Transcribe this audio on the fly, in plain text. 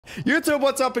YouTube,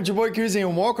 what's up? It's your boy Koozie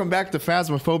and welcome back to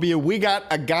Phasmophobia. We got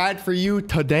a guide for you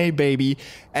today, baby.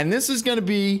 And this is going to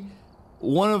be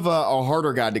one of a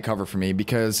harder guide to cover for me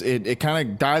because it kind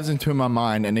of dives into my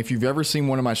mind. And if you've ever seen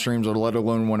one of my streams or let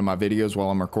alone one of my videos while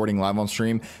I'm recording live on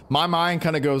stream, my mind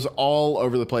kind of goes all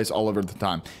over the place all over the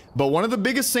time. But one of the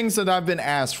biggest things that I've been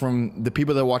asked from the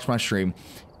people that watch my stream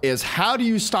is, how do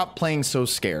you stop playing so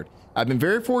scared? I've been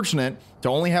very fortunate to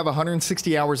only have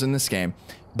 160 hours in this game,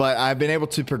 but I've been able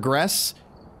to progress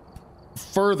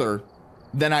further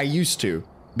than I used to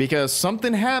because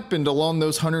something happened along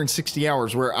those 160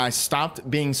 hours where I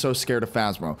stopped being so scared of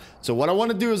Phasmo. So what I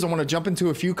want to do is I want to jump into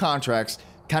a few contracts,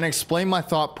 kind of explain my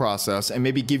thought process, and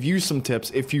maybe give you some tips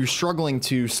if you're struggling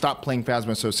to stop playing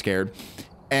Phasmo so scared,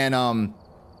 and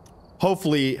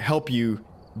hopefully help you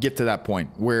get to that point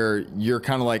where you're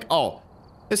kind of like, oh,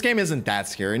 this game isn't that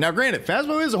scary. Now, granted,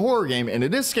 Phasmo is a horror game, and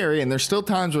it is scary, and there's still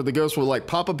times where the ghost will, like,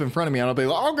 pop up in front of me, and I'll be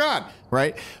like, oh, God,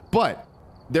 right? But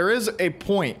there is a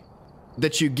point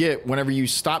that you get whenever you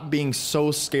stop being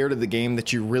so scared of the game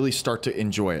that you really start to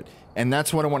enjoy it. And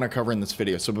that's what I want to cover in this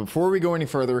video. So before we go any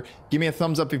further, give me a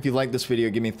thumbs up if you like this video.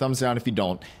 Give me a thumbs down if you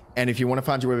don't. And if you want to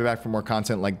find your way back for more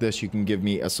content like this, you can give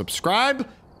me a subscribe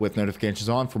with notifications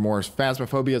on for more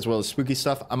Phasmophobia as well as spooky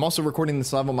stuff. I'm also recording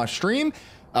this live on my stream.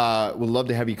 Would love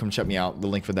to have you come check me out. The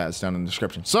link for that is down in the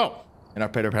description. So, in our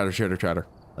pitter patter chitter chatter,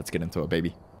 let's get into it,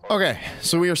 baby. Okay,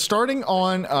 so we are starting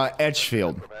on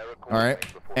Edgefield. All right,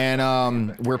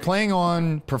 and we're playing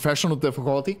on professional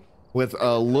difficulty with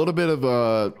a little bit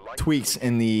of tweaks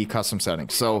in the custom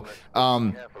settings. So,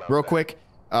 real quick,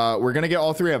 we're gonna get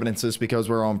all three evidences because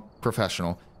we're on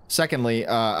professional. Secondly,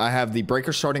 I have the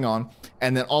breaker starting on,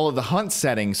 and then all of the hunt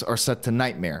settings are set to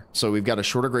nightmare. So we've got a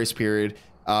shorter grace period,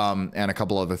 and a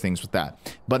couple other things with that.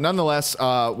 But nonetheless,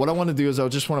 what I want to do is I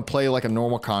just want to play like a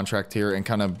normal contract here and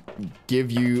kind of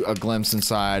give you a glimpse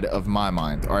inside of my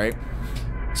mind, all right?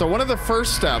 So one of the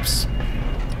first steps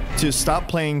to stop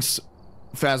playing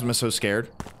Phasmo so scared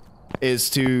is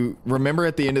to remember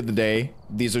at the end of the day,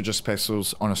 these are just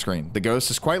pixels on a screen. The ghost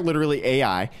is quite literally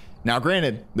AI. Now,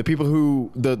 granted, the people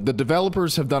who, the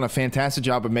developers have done a fantastic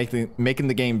job of making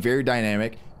the game very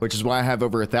dynamic, which is why I have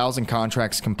over 1,000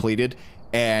 contracts completed,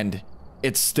 and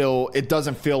it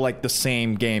doesn't feel like the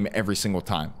same game every single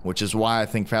time, which is why I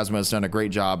think Phasmo has done a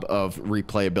great job of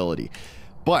replayability.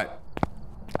 But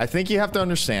I think you have to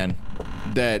understand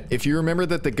that if you remember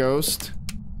that the ghost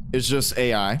is just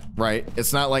AI, right?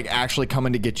 It's not like actually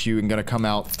coming to get you and gonna come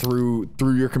out through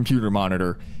your computer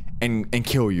monitor and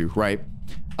kill you, right?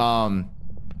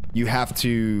 You have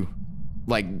to,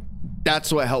 like,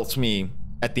 that's what helps me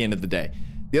at the end of the day.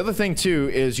 The other thing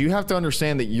too is you have to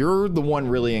understand that you're the one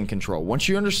really in control. Once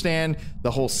you understand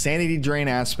the whole sanity drain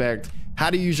aspect, how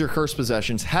to use your cursed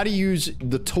possessions, how to use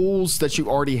the tools that you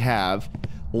already have,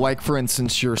 like for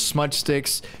instance your smudge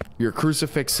sticks, your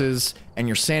crucifixes, and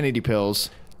your sanity pills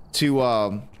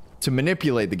to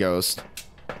manipulate the ghost.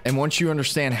 And once you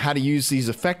understand how to use these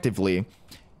effectively,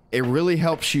 it really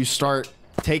helps you start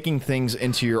taking things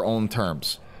into your own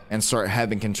terms and start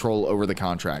having control over the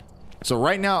contract. So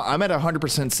right now I'm at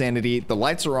 100% sanity. The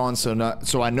lights are on,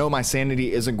 so I know my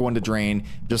sanity isn't going to drain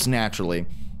just naturally.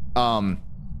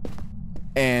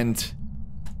 And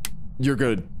you're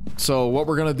good. So what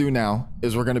we're gonna do now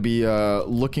is we're gonna be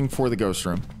looking for the ghost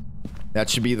room. That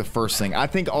should be the first thing. I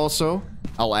think also,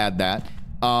 I'll add that,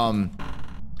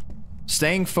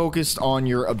 staying focused on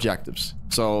your objectives.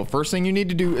 So first thing you need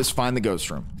to do is find the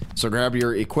ghost room. So grab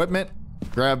your equipment,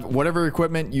 grab whatever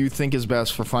equipment you think is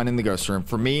best for finding the ghost room.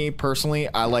 For me personally,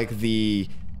 I like the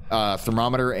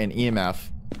thermometer and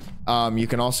EMF. You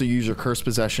can also use your cursed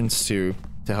possessions too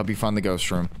to help you find the ghost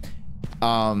room.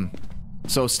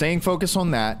 So staying focused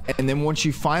on that, and then once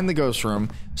you find the ghost room,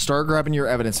 start grabbing your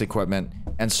evidence equipment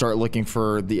and start looking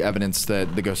for the evidence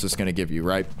that the ghost is going to give you,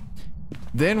 right?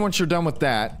 Then once you're done with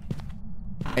that,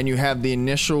 and you have the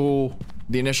initial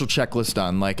checklist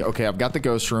done, like, okay, I've got the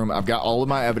ghost room, I've got all of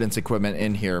my evidence equipment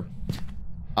in here,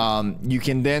 you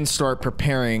can then start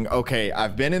preparing. Okay,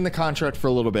 I've been in the contract for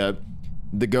a little bit,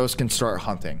 the ghost can start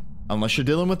hunting. Unless you're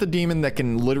dealing with a demon that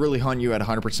can literally hunt you at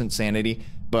 100% sanity,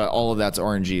 but all of that's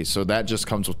RNG, so that just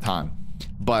comes with time.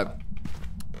 But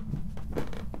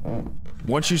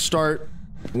once you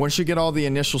get all the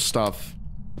initial stuff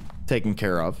taken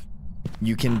care of,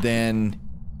 you can then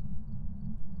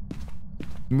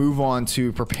move on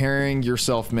to preparing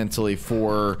yourself mentally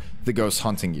for the ghost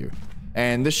hunting you.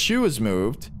 And this shoe is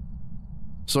moved,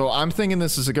 so I'm thinking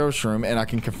this is a ghost room, and I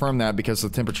can confirm that because the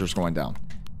temperature's going down.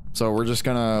 So we're just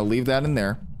gonna leave that in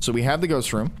there. So we have the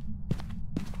ghost room.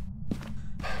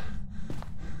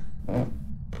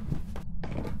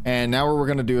 And now what we're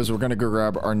gonna do is we're gonna go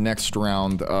grab our next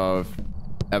round of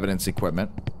evidence equipment,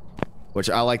 which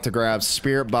I like to grab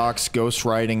Spirit Box, Ghost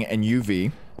Writing, and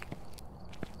UV.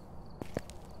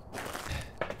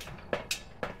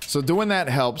 So doing that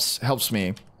helps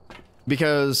me,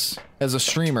 because as a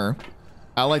streamer,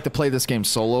 I like to play this game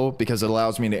solo because it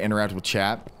allows me to interact with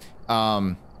chat.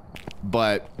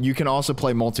 But you can also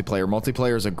play multiplayer.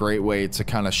 Multiplayer is a great way to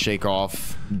kind of shake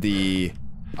off the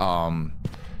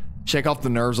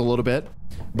nerves a little bit.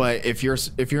 But if you're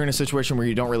in a situation where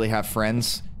you don't really have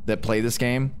friends that play this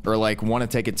game or like want to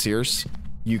take it serious,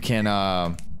 you can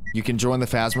join the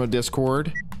Phasmo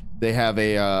Discord. They have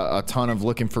a ton of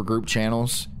looking for group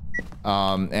channels.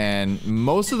 And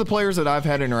most of the players that I've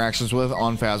had interactions with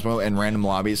on Phasmo and random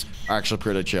lobbies are actually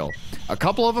pretty chill. A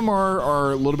couple of them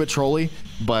are a little bit trolly,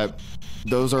 but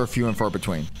those are few and far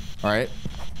between. All right,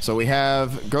 so we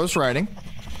have Ghost Writing.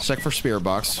 Check for Spirit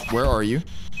Box. Where are you?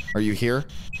 Are you here?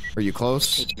 Are you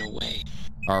close? Taken away.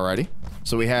 Alrighty.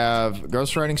 So we have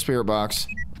Ghost Writing, Spirit Box.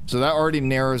 So that already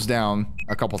narrows down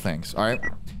a couple things. All right.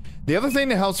 The other thing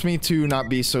that helps me to not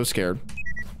be so scared.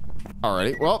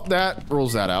 Alrighty, well, that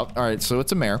rules that out. Alright, so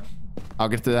it's a mare. I'll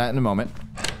get to that in a moment.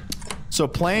 So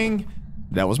playing...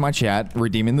 That was my chat,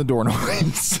 redeeming the door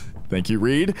noise. Thank you,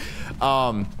 Reed.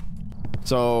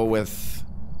 So with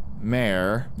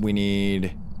mare, we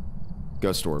need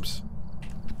ghost orbs.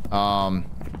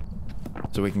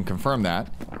 So we can confirm that.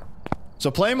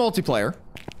 So playing multiplayer,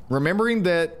 remembering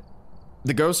that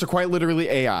the ghosts are quite literally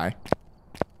AI.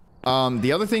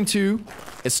 The other thing, too,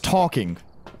 is talking.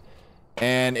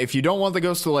 And if you don't want the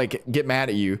ghost to like get mad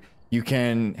at you, you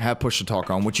can have push to talk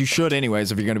on, which you should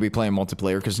anyways if you're going to be playing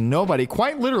multiplayer, because nobody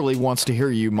quite literally wants to hear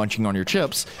you munching on your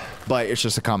chips, but it's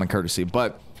just a common courtesy.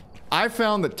 But I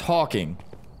found that talking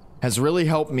has really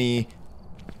helped me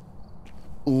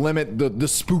limit the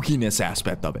spookiness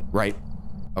aspect of it, right?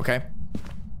 Okay?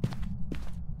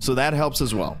 So that helps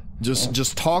as well.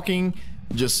 Just talking,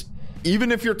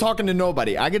 even if you're talking to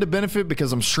nobody, I get a benefit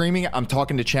because I'm streaming, I'm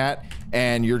talking to chat,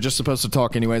 and you're just supposed to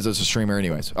talk anyways as a streamer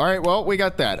anyways. All right, well, we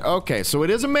got that. Okay, so it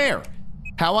is a mare.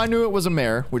 How I knew it was a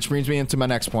mare, which brings me into my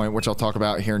next point, which I'll talk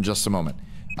about here in just a moment.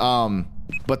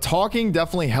 But talking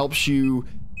definitely helps you.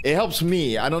 It helps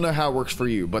me. I don't know how it works for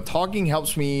you, but talking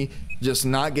helps me just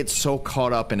not get so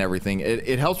caught up in everything.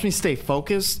 It helps me stay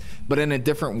focused, but in a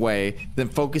different way than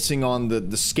focusing on the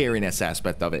scariness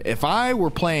aspect of it. If I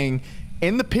were playing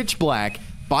in the pitch black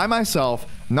by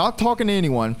myself, not talking to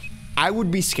anyone, I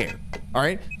would be scared. All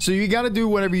right, so you got to do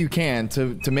whatever you can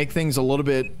to make things a little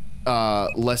bit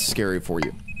less scary for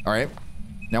you. All right,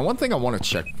 now one thing I want to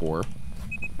check for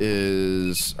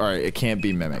is, all right, it can't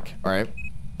be mimic. All right,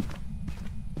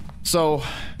 so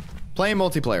playing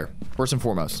multiplayer first and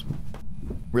foremost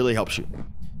really helps you.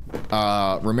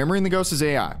 Remembering the ghost is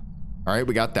AI. All right,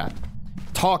 we got that.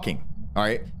 Talking. All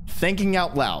right, thinking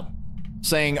out loud.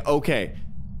 Saying, okay,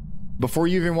 before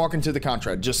you even walk into the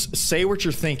contract, just say what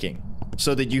you're thinking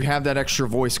so that you have that extra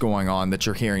voice going on that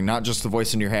you're hearing, not just the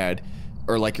voice in your head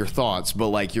or like your thoughts, but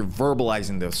like you're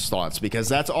verbalizing those thoughts, because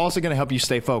that's also going to help you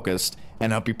stay focused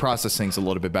and help you process things a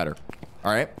little bit better.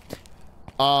 All right.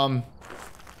 And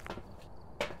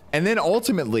then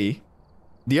ultimately,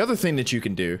 the other thing that you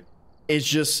can do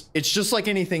is it's just like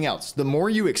anything else. The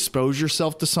more you expose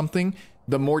yourself to something,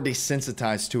 the more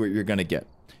desensitized to it you're going to get.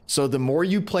 So the more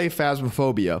you play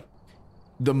Phasmophobia,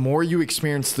 the more you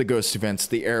experience the ghost events,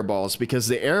 the air balls, because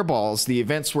the air balls, the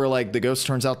events where like the ghost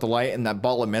turns out the light and that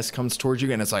ball of mist comes towards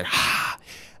you and it's like, ah.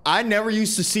 I never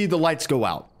used to see the lights go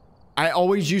out. I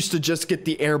always used to just get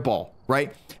the air ball,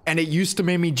 right? And it used to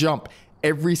make me jump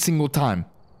every single time,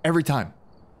 every time.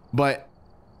 But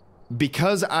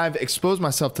because I've exposed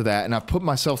myself to that and I've put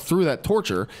myself through that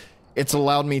torture, it's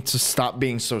allowed me to stop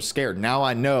being so scared. Now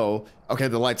I know, okay,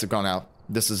 the lights have gone out.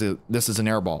 This is an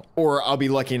airball, or I'll be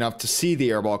lucky enough to see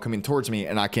the airball coming towards me,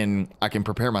 and I can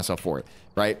prepare myself for it,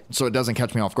 right? So it doesn't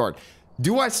catch me off guard.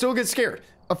 Do I still get scared?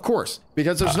 Of course,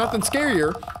 because there's nothing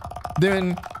scarier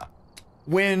than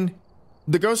when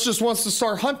the ghost just wants to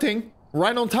start hunting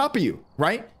right on top of you,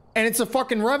 right? And it's a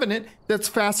fucking revenant that's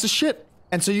fast as shit,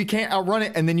 and so you can't outrun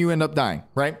it, and then you end up dying,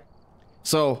 right?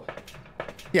 So,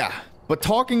 yeah, but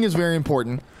talking is very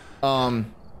important.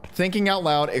 Thinking out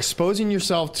loud, exposing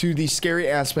yourself to the scary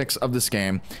aspects of this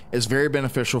game is very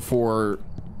beneficial for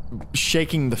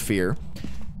shaking the fear.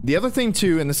 The other thing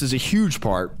too, and this is a huge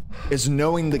part, is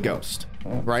knowing the ghost,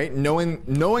 right?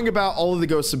 Knowing about all of the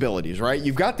ghost's abilities, right?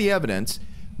 You've got the evidence,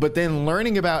 but then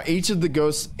learning about each of the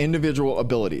ghost's individual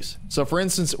abilities. So for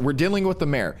instance, we're dealing with the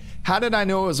mare. How did I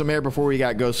know it was a mare before we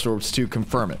got ghost orbs to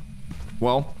confirm it?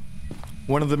 Well,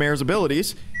 one of the mare's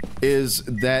abilities is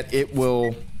that it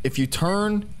will, if you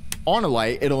turn on a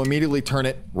light, it'll immediately turn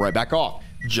it right back off,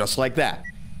 just like that.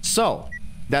 So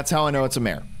that's how I know it's a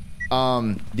mare.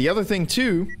 The other thing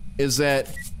too is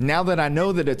that now that I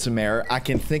know that it's a mare, I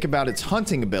can think about its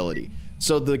hunting ability.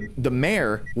 So the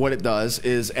mare, what it does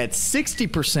is at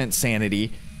 60%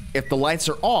 sanity, if the lights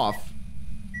are off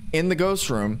in the ghost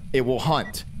room, it will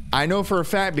hunt. I know for a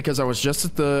fact because I was just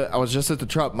at the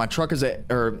truck. My truck is at,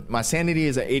 or my sanity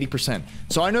is at 80%.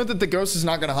 So I know that the ghost is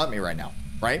not going to hunt me right now,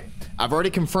 right? I've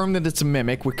already confirmed that it's a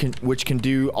mimic, which can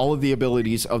do all of the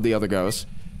abilities of the other ghosts.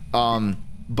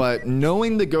 But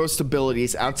knowing the ghost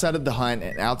abilities outside of the hunt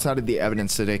and outside of the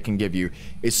evidence that it can give you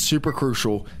is super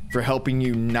crucial for helping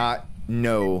you not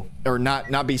know or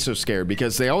not be so scared,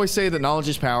 because they always say that knowledge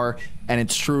is power, and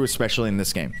it's true, especially in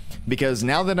this game. Because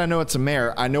now that I know it's a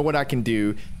mare, I know what I can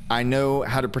do. I know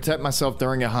how to protect myself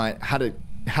during a hunt, how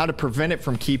to prevent it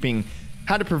from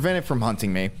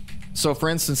hunting me. So for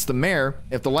instance, the mare,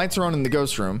 if the lights are on in the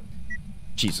ghost room,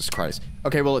 Jesus Christ.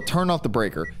 Okay, well, it turned off the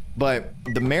breaker, but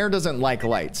the mare doesn't like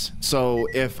lights. So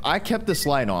if I kept this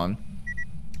light on,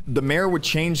 the mare would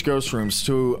change ghost rooms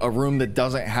to a room that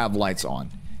doesn't have lights on.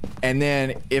 And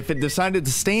then if it decided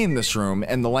to stay in this room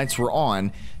and the lights were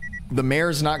on, the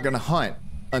mare's not going to hunt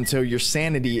until your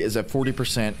sanity is at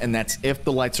 40%, and that's if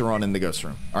the lights are on in the ghost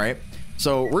room. All right,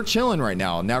 so we're chilling right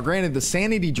now. Now granted, the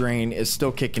sanity drain is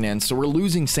still kicking in, so we're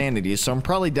losing sanity, so I'm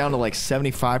probably down to like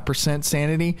 75%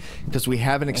 sanity because we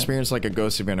haven't experienced like a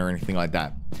ghost event or anything like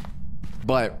that.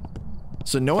 But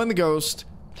so knowing the ghost,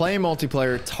 playing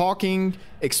multiplayer, talking,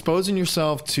 exposing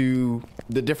yourself to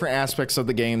the different aspects of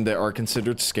the game that are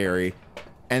considered scary,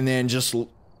 and then just,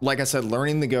 like I said,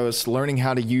 learning the ghost, learning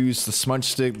how to use the smudge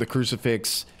stick, the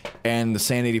crucifix, and the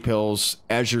sanity pills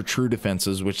as your true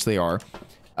defenses, which they are,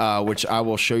 which I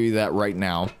will show you that right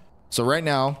now. So right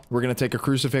now, we're going to take a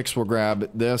crucifix, we'll grab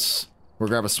this, we'll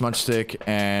grab a smudge stick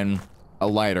and a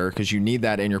lighter, because you need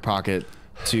that in your pocket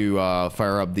to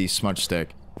fire up the smudge stick.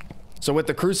 So with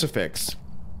the crucifix,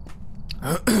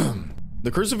 the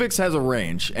crucifix has a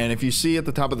range, and if you see at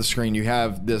the top of the screen, you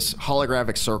have this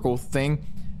holographic circle thing.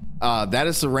 That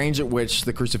is the range at which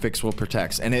the crucifix will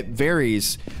protect, and it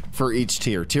varies for each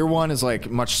tier. Tier 1 is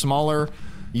like much smaller.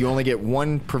 You only get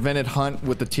one prevented hunt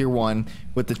with the tier 1.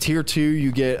 With the tier 2,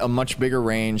 you get a much bigger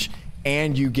range,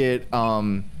 and you get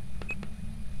 2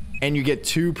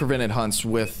 prevented hunts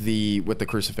with the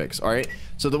crucifix. All right.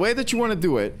 So the way that you want to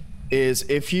do it is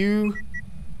if you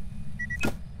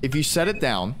set it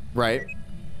down, right?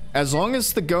 As long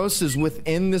as the ghost is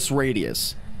within this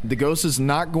radius, the ghost is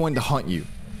not going to hunt you.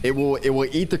 It will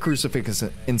eat the crucifix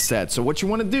instead. So what you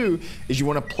want to do is you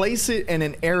want to place it in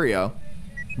an area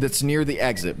that's near the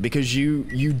exit, because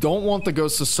you don't want the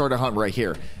ghost to start a hunt right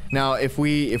here. Now, if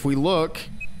we look,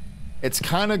 it's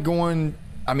kind of going.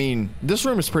 I mean, this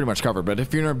room is pretty much covered, but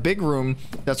if you're in a big room,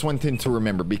 that's one thing to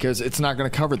remember, because it's not going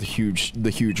to cover the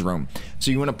huge room.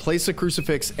 So you want to place a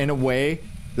crucifix in a way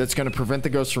that's going to prevent the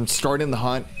ghost from starting the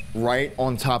hunt right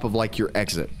on top of like your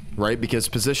exit, right? Because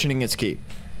positioning is key.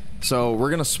 So we're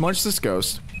going to smudge this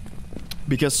ghost,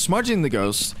 because smudging the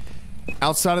ghost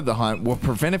outside of the hunt will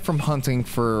prevent it from hunting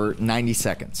for 90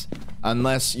 seconds.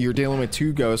 Unless you're dealing with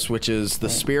 2 ghosts, which is the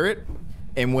spirit,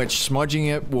 in which smudging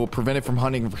it will prevent it from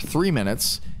hunting for 3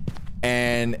 minutes,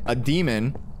 and a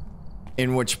demon,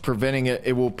 in which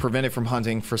it will prevent it from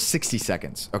hunting for 60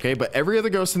 seconds. Okay, but every other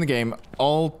ghost in the game,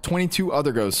 all 22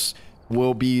 other ghosts,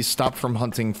 will be stopped from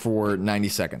hunting for 90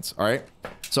 seconds. All right,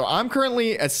 so I'm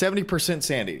currently at 70%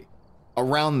 sanity,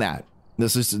 around that.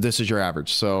 This is your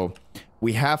average. So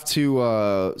we have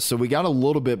to so we got a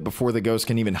little bit before the ghost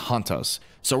can even hunt us.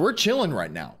 So we're chilling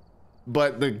right now.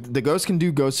 But the ghost can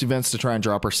do ghost events to try and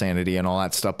drop our sanity and all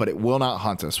that stuff, but it will not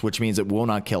hunt us, which means it will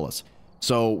not kill us.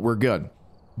 So we're good.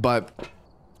 But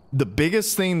the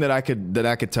biggest thing that I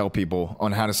could tell people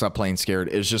on how to stop playing scared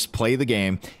is just play the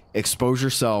game, expose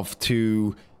yourself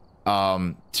to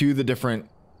the different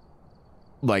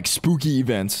like spooky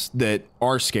events that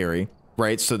are scary,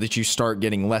 right? So that you start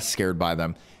getting less scared by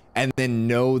them, and then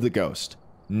know the ghost.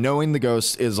 Knowing the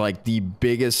ghost is like the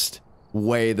biggest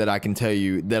way that I can tell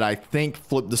you that I think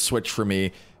flipped the switch for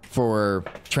me for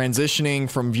transitioning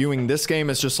from viewing this game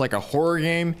as just like a horror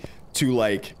game to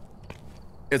like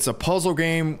it's a puzzle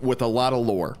game with a lot of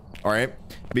lore. All right,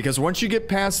 because once you get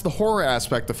past the horror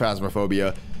aspect of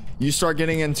Phasmophobia, you start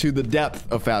getting into the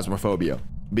depth of Phasmophobia,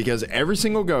 because every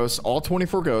single ghost, all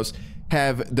 24 ghosts,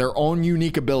 have their own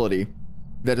unique ability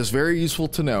that is very useful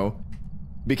to know,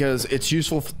 because it's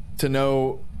useful to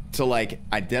know to like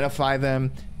identify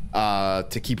them,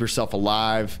 to keep yourself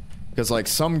alive. Because like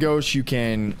some ghosts you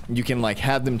can like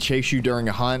have them chase you during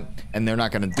a hunt and they're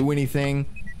not going to do anything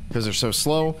because they're so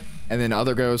slow, and then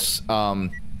other ghosts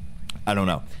I don't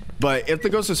know. But if the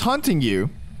ghost is hunting you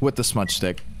with the smudge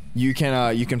stick, you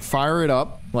can fire it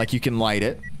up, like you can light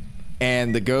it,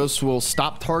 and the ghost will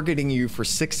stop targeting you for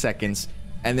 6 seconds.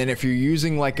 And then if you're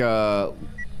using like a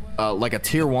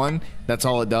tier 1, that's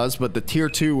all it does. But the tier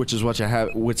 2, which is what I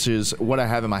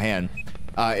have in my hand,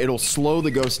 it'll slow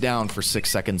the ghost down for 6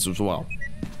 seconds as well.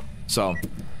 So,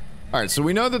 all right. So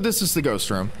we know that this is the ghost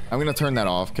room. I'm gonna turn that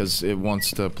off because it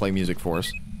wants to play music for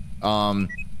us.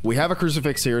 We have a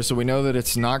crucifix here, so we know that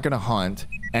it's not gonna hunt.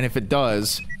 And if it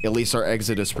does, at least our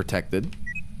exit is protected.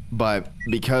 But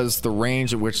because the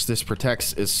range at which this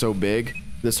protects is so big,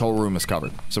 this whole room is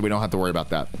covered. So we don't have to worry about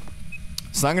that.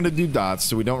 It's not going to do dots,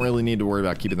 so we don't really need to worry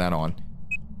about keeping that on.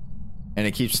 And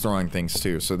it keeps throwing things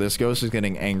too. So this ghost is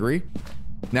getting angry.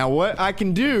 Now what I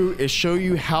can do is show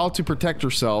you how to protect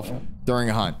yourself during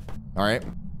a hunt. Alright?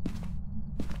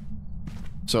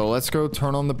 So let's go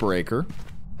turn on the breaker,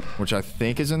 which I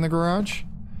think is in the garage.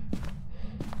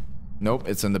 Nope,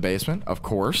 it's in the basement, of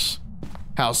course.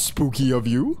 How spooky of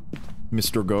you,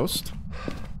 Mr. Ghost.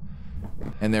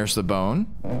 And there's the bone.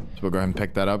 So we'll go ahead and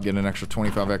pick that up, get an extra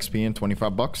 25 XP and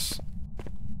 25 bucks.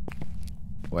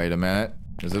 Wait a minute.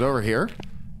 Is it over here?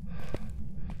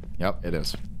 Yep, it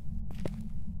is.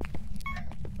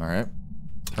 Alright.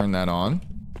 Turn that on.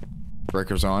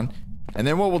 Breaker's on. And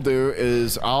then what we'll do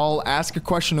is I'll ask a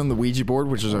question on the Ouija board,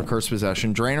 which is our cursed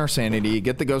possession, drain our sanity,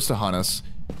 get the ghost to hunt us,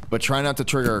 but try not to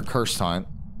trigger a cursed hunt.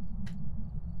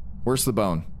 Where's the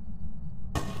bone?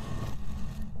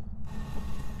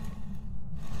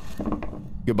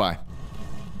 Goodbye.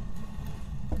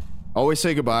 Always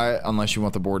say goodbye unless you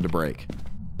want the board to break.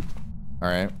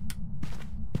 Alright.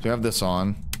 So we have this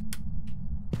on.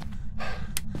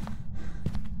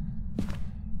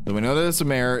 So we know that it's a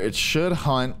mare. It should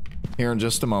hunt here in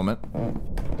just a moment.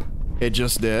 It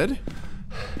just did.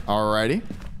 Alrighty.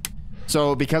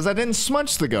 So because I didn't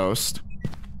smudge the ghost,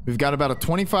 we've got about a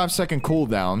 25-second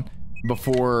cooldown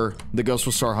before the ghost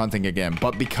will start hunting again.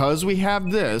 But because we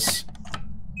have this,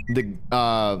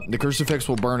 the crucifix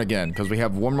will burn again because we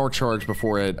have one more charge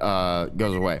before it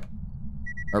goes away,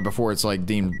 or before it's like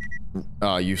deemed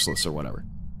useless or whatever.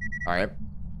 All right.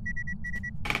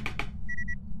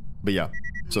 But yeah,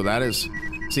 so that is.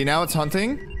 See, now it's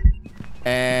hunting,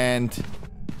 and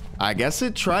I guess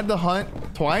it tried to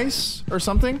hunt twice or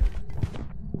something.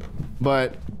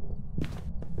 But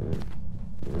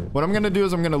what I'm gonna do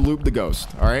is I'm gonna loop the ghost.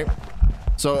 All right.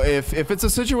 So if it's a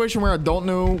situation where I don't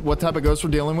know what type of ghost we're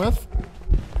dealing with,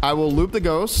 I will loop the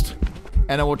ghost,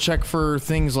 and I will check for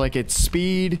things like its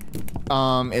speed,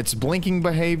 its blinking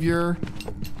behavior,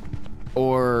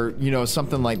 or, you know,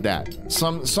 something like that.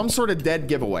 Some sort of dead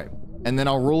giveaway, and then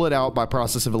I'll rule it out by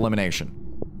process of elimination.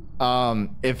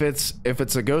 If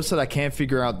it's a ghost that I can't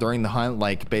figure out during the hunt,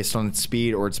 like based on its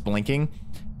speed or its blinking,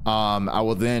 I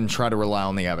will then try to rely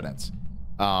on the evidence.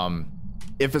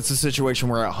 If it's a situation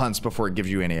where it hunts before it gives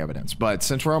you any evidence. But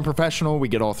since we're unprofessional, we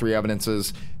get all 3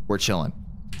 evidences, we're chilling.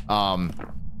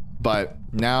 But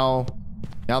now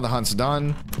the hunt's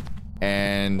done,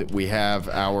 and we have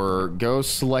our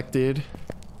ghost selected,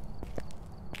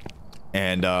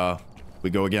 and we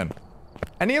go again.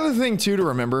 And the other thing too to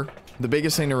remember, the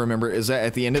biggest thing to remember, is that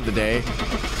at the end of the day,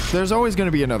 there's always going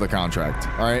to be another contract,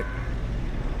 all right?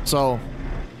 So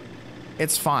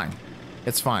it's fine.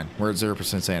 It's fine. We're at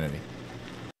 0% sanity.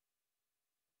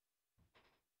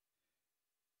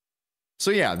 So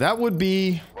yeah, that would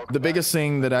be the biggest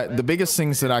thing that the biggest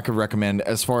things that I could recommend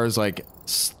as far as like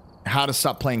how to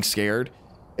stop playing scared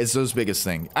is those biggest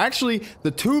things. Actually,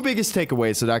 the 2 biggest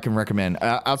takeaways that I can recommend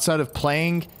outside of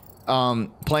playing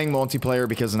multiplayer,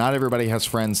 because not everybody has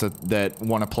friends that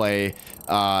want to play,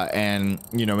 and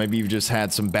you know, maybe you've just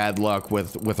had some bad luck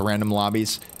with random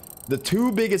lobbies. The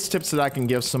 2 biggest tips that I can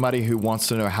give somebody who wants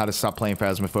to know how to stop playing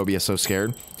Phasmophobia so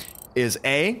scared is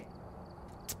A,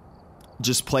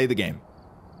 just play the game.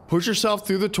 Push yourself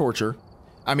through the torture.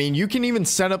 I mean, you can even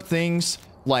set up things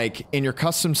like in your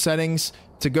custom settings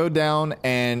to go down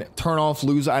and turn off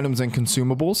lose items and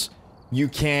consumables. You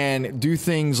can do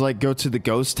things like go to the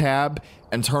ghost tab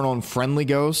and turn on friendly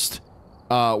ghost,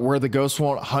 where the ghost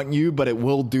won't hunt you, but it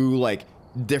will do like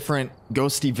different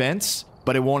ghost events,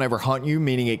 but it won't ever hunt you,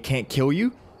 meaning it can't kill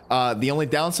you. The only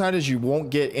downside is you won't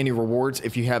get any rewards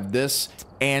if you have this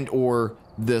and or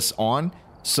this on.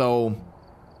 So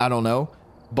I don't know,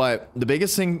 but the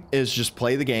biggest thing is just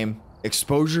play the game,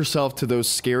 expose yourself to those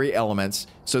scary elements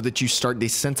so that you start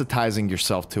desensitizing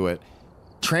yourself to it.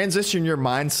 Transition your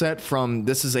mindset from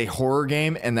this is a horror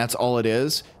game and that's all it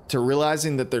is, to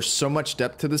realizing that there's so much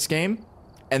depth to this game,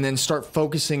 and then start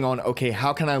focusing on, okay,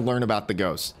 how can I learn about the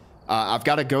ghost? I've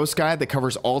got a ghost guide that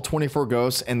covers all 24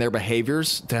 ghosts and their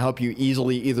behaviors to help you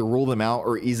easily either rule them out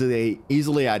or easily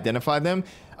identify them,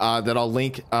 that I'll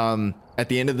link at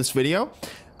the end of this video.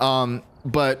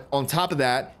 But on top of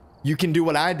that, you can do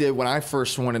what I did when I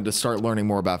first wanted to start learning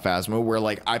more about Phasmo, where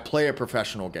like I play a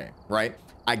professional game, right?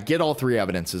 I get all three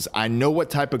evidences. I know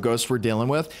what type of ghost we're dealing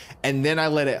with, and then I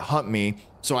let it hunt me.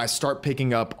 So I start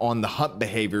picking up on the hunt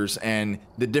behaviors and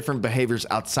the different behaviors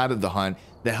outside of the hunt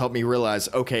that help me realize,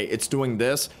 okay, it's doing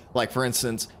this. Like for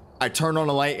instance, I turn on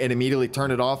a light and immediately turn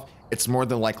it off. It's more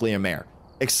than likely a mare,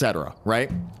 etc.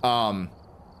 Right?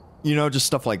 You know, just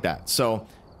stuff like that. So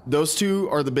those two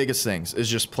are the biggest things, is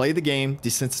just play the game,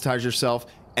 desensitize yourself,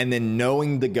 and then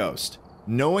knowing the ghost.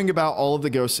 Knowing about all of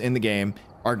the ghosts in the game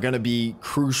are going to be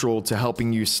crucial to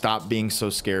helping you stop being so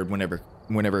scared whenever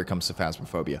it comes to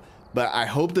Phasmophobia. But I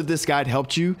hope that this guide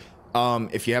helped you.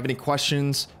 If you have any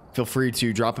questions, feel free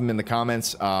to drop them in the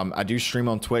comments. I do stream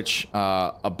on Twitch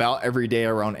about every day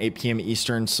around 8 p.m.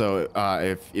 Eastern. So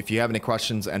if you have any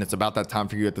questions and it's about that time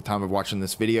for you at the time of watching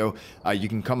this video, you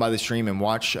can come by the stream and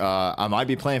watch. I might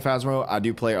be playing Phasmo. I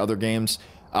do play other games.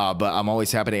 But I'm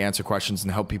always happy to answer questions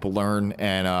and help people learn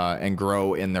and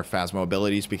grow in their Phasmo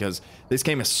abilities, because this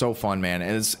game is so fun, man.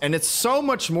 And it's so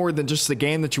much more than just the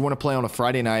game that you want to play on a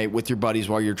Friday night with your buddies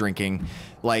while you're drinking.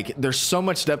 Like, there's so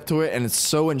much depth to it, and it's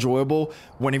so enjoyable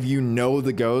whenever you know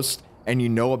the ghost and you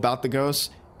know about the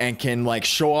ghost and can like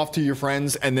show off to your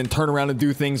friends and then turn around and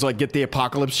do things like get the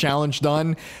apocalypse challenge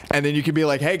done. And then you can be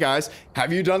like, hey guys,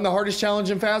 have you done the hardest challenge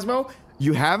in Phasmo?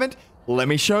 You haven't? Let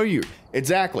me show you.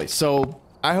 Exactly. So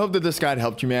I hope that this guide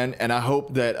helped you, man, and I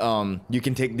hope that you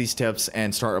can take these tips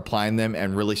and start applying them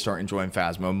and really start enjoying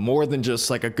Phasmo more than just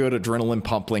like a good adrenaline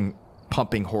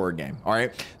pumping horror game. All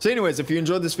right. So anyways, if you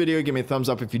enjoyed this video, give me a thumbs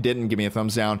up. If you didn't, give me a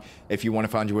thumbs down. If you want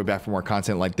to find your way back for more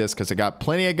content like this, because I got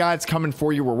plenty of guides coming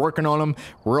for you. We're working on them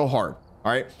real hard.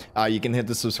 All right. You can hit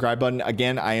the subscribe button.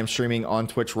 Again, I am streaming on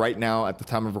Twitch right now at the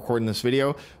time of recording this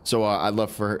video. So I'd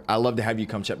love to have you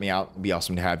come check me out. It'd be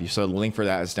awesome to have you. So the link for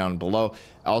that is down below.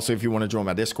 Also, if you want to join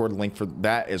my Discord, the link for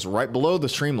that is right below the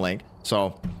stream link.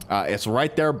 So it's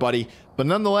right there, buddy. But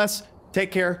nonetheless,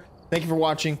 take care. Thank you for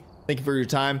watching. Thank you for your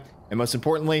time. And most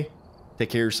importantly,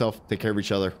 take care of yourself. Take care of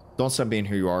each other. Don't stop being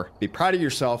who you are. Be proud of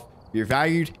yourself. You're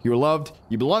valued. You're loved.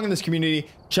 You belong in this community.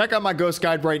 Check out my ghost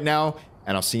guide right now.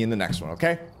 And I'll see you in the next one,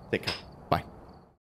 okay? Take care.